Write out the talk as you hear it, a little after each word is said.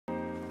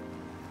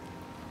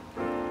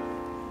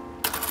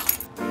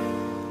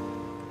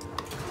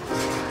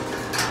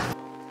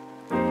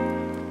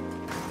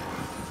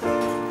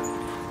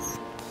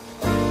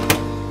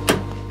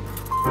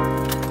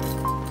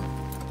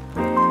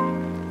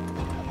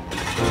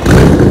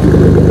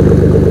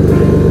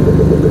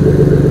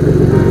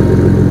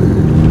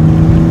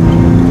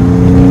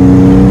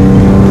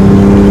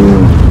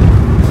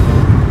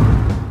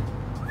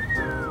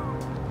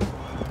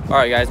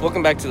Alright guys,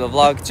 welcome back to the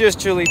vlog. Cheers,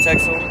 truly,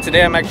 Texzle.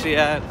 Today I'm actually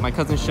at my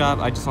cousin's shop.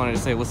 I just wanted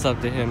to say what's up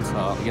to him,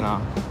 so you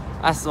know,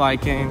 that's why I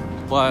came.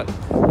 But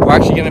we're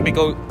actually gonna be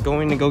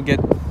going to go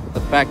get the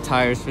back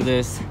tires for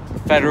this, the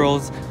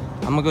Federals.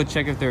 I'm gonna go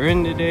check if they're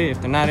in today. If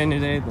they're not in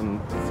today,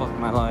 then fuck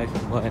my life.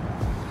 But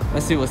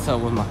let's see what's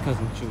up with my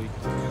cousin Chewy.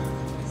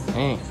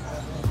 Dang.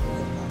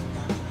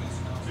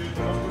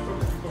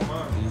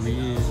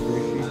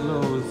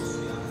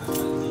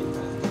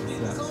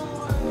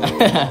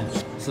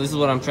 So this is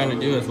what I'm trying to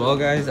do as well,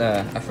 guys.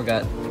 I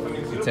forgot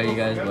to tell you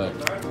guys, but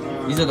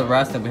these are the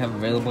wraps that we have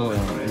available,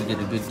 and we get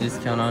a good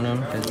discount on them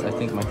because I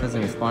think my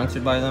cousin is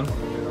sponsored by them.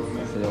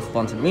 So they'll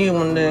sponsor me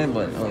one day,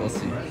 but we'll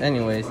see.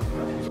 Anyways,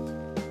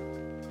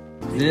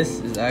 this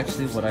is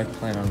actually what I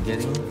plan on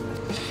getting.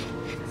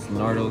 It's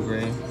Nardo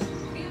gray,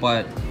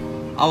 but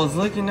I was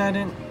looking at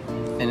it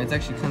and it's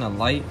actually kind of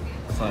light,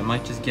 so I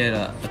might just get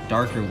a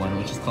darker one,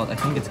 which is called, I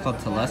think it's called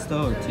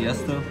Telesto or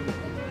Tiesto.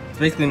 It's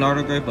basically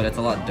Nardo gray, but it's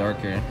a lot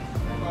darker.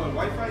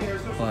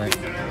 But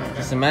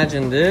just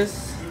imagine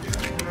this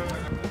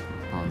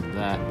on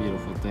that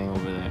beautiful thing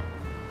over there.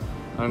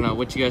 I don't know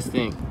what you guys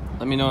think.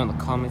 Let me know in the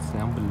comments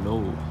down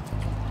below.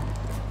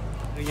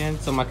 Again,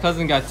 so my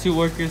cousin got two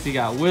workers. He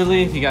got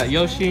Willie, he got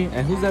Yoshi,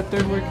 and who's that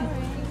third worker?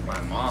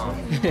 My mom.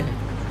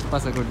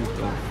 Pasa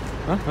gordito.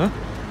 Huh?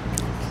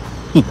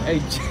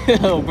 Hey,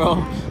 chill,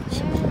 bro.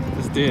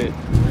 Let's do it.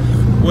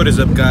 What is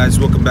up, guys?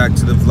 Welcome back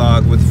to the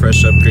vlog with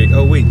Fresh Upgrade.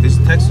 Oh wait, this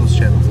is Texzle's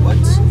channel. What?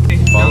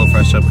 Follow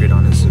Fresh Upgrade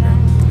on Instagram.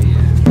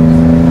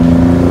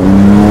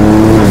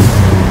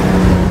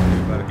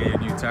 You about to get your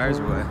new tires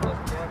or what?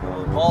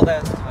 All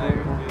that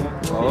tires,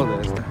 dude. All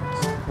that tires.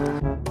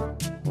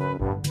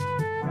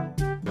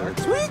 Our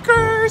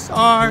tweakers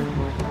are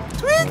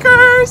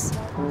tweakers.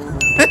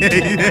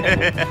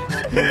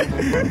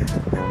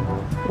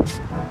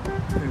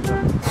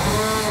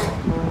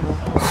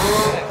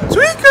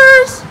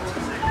 Tweakers.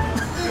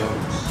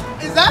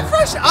 Is that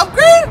Fresh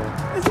Upgrade?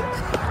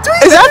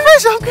 Is that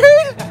Fresh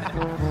Upgrade?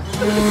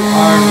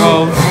 Alright, bro.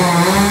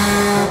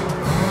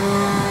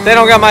 They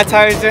don't got my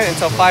tires there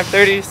until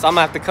 5:30, so I'm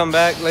gonna have to come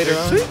back later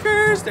on.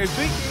 Tweakers, they're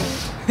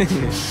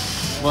tweaking.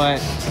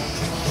 But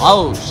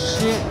oh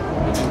shit!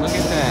 Look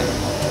at that.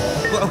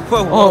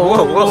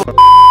 Whoa.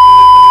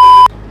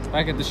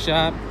 Back at the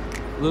shop,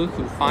 Luke,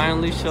 who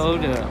finally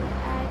showed up.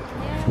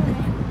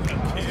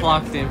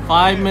 Clocked in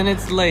 5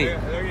 minutes late.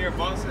 Look at your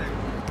ball sack.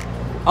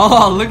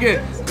 Oh, look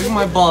at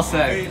my ball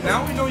sack. Hey,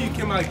 now we know you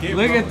came out of game.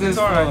 Look at this,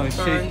 bro.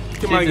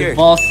 Shit,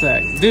 Ball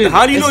sack. Dude,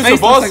 how do you know it's a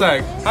ball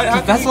sack?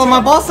 That's what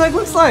my ball sack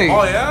looks like.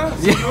 Oh yeah?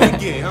 So yeah. you ain't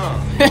gay, huh?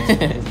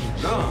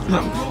 No,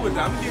 I'm cool with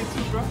that. I'm gay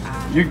too, bro.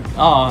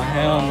 Oh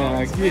hell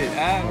no, get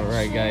out.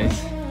 Alright guys,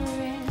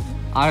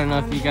 I don't know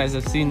if you guys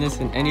have seen this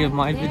in any of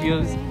my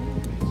videos,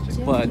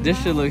 but this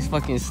shit looks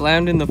fucking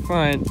slammed in the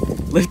front,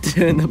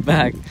 lifted in the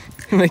back.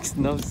 It makes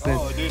no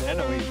sense. Oh dude,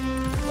 anyway.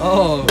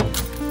 Oh,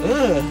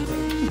 ugh.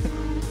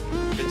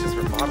 Bitches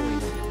for modeling.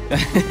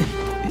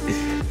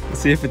 Let's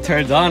see if it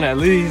turns on at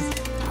least.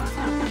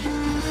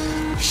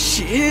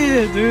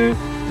 Shit, dude.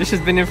 This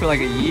shit's been in for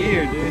like a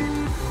year, dude.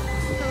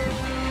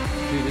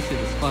 Dude, this shit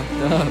is fucked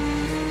up.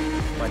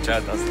 My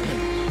chat does that.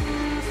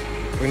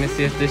 We're gonna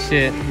see if this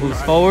shit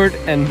moves forward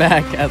and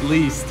back at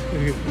least.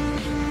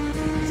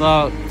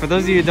 So, for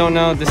those of you who don't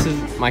know, this is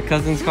my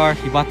cousin's car.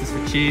 He bought this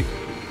for cheap,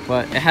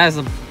 but it has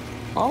a...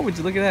 Oh, would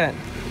you look at that?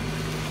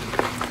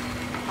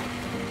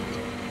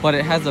 But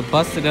it has a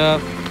busted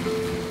up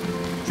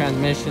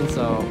transmission,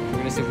 so we're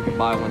gonna see if we can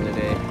buy one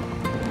today.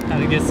 Had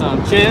to get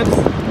some chips.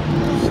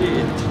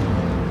 Shit.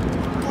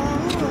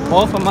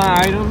 Both of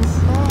my items,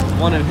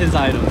 one of his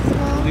items.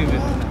 Believe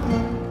it.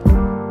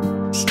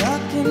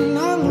 Stuck in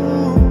a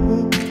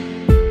loop,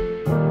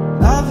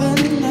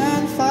 loving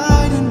and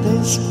fighting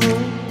this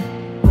group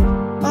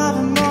of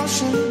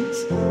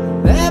emotions.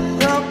 They're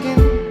broken,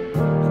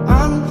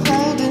 I'm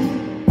holding,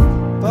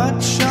 but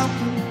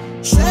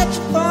shocking. Search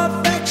for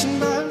perfection,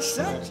 but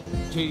search.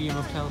 JDM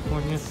of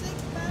California.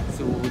 Let's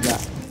see what we got.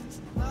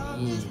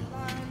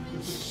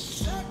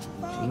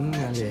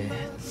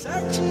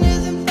 Searching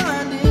isn't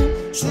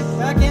finding. Sit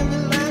back and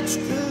relax,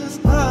 cause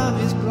love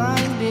is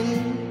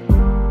blinding.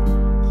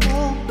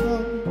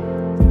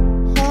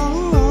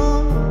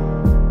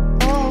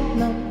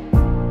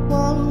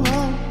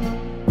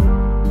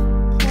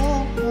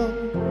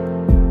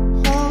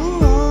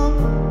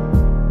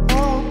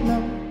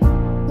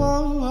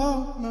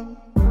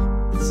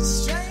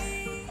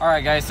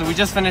 Alright guys, so we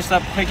just finished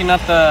up picking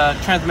up the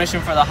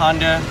transmission for the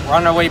Honda. We're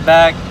on our way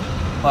back,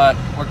 but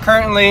we're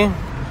currently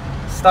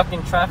stuck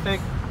in traffic.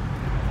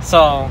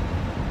 So,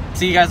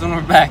 see you guys when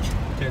we're back.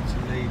 Catch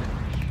you later.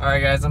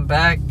 Alright guys, I'm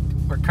back.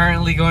 We're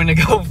currently going to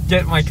go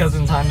get my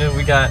cousin's Honda.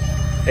 We got...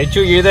 Hey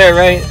Chu, you're there,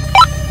 right?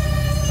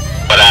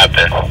 What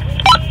happened?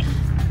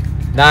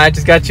 Nah, I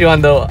just got you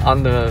on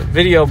the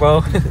video,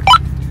 bro.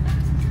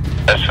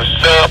 That's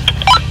what's up.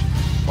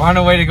 We're on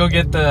our way to go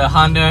get the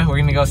Honda. We're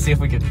gonna go see if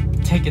we could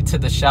take it to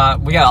the shop.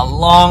 We got a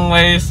long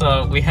way,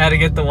 so we had to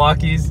get the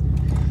walkies.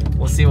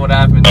 We'll see what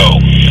happens. Oh.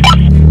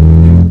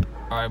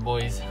 Alright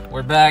boys,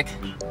 we're back.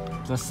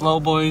 the slow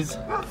boys.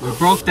 We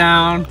broke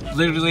down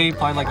literally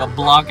probably like a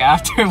block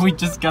after we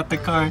just got the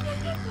car.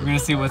 We're gonna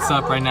see what's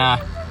up right now.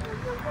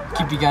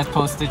 Keep you guys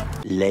posted.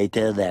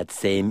 Later that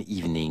same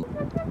evening.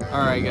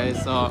 Alright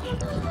guys, so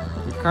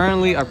we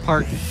currently are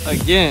parked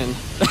again.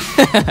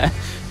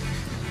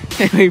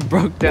 And we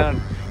broke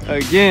down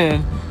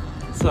again.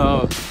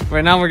 So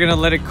right now we're gonna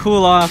let it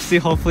cool off, see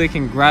hopefully it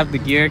can grab the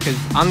gear, because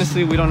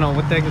honestly we don't know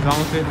what the heck is wrong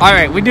with it.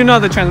 Alright, we do know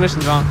the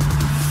transmission's wrong,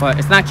 but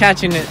it's not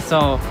catching it,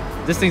 so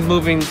this thing's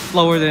moving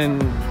slower than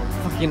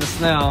fucking a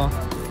snail.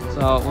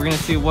 So we're gonna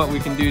see what we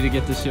can do to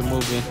get this shit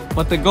moving.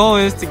 But the goal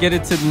is to get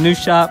it to the new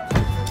shop.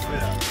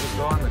 Yeah, let's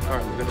go on the car.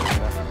 We're gonna do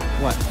that.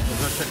 What?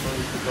 Let's go check where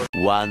we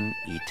can go. One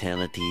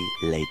eternity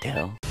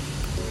later.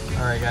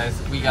 Alright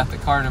guys, we got the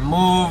car to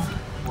move.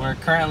 We're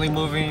currently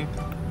moving.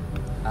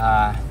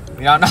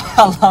 We don't know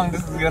how long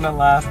this is gonna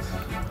last,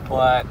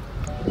 but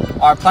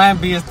our plan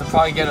B is to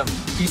probably get a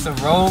piece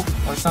of rope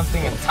or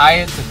something and tie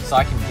it so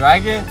I can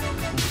drag it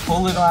and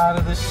pull it out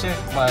of this shit,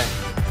 but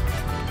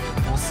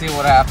we'll see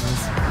what happens.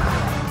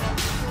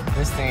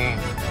 This thing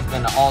has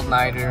been an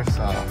all-nighter,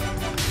 so.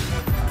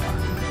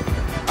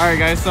 Alright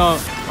guys, so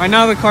right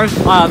now the car's,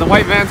 the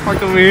white van's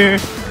parked over here.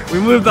 We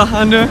moved the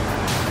Honda,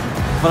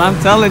 but I'm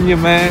telling you,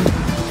 man,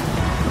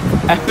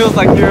 it feels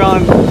like you're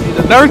on,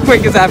 an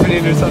earthquake is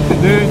happening or something,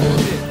 dude.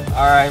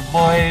 Alright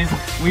boys,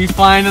 we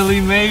finally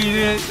made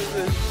it.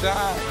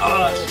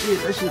 Oh shit,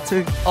 that shit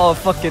took all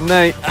fucking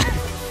night.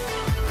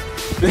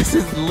 This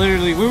is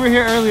literally, we were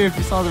here earlier if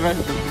you saw the rest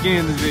of the beginning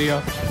of this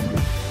video.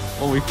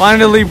 Well, we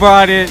finally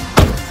brought it.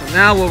 So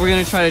now what we're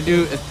gonna try to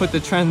do is put the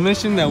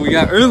transmission that we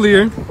got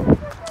earlier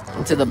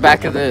into the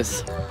back of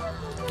this.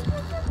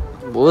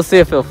 We'll see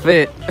if it'll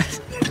fit.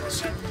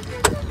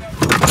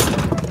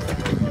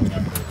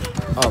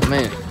 Oh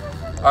man.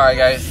 Alright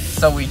guys,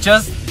 so we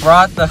just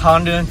brought the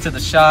Honda into the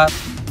shop.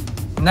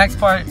 Next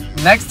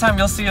time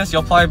you'll see us,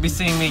 you'll probably be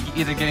seeing me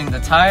either getting the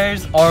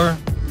tires or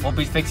we'll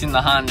be fixing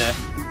the Honda.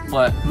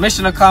 But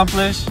mission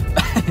accomplished.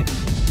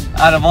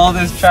 Out of all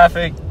this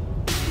traffic.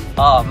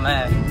 Oh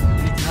man.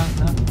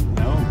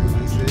 No,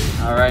 that's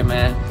it. Alright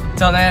man.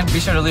 Till then, be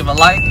sure to leave a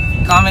like,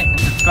 comment, and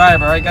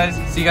subscribe. Alright guys,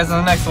 see you guys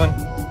on the next one.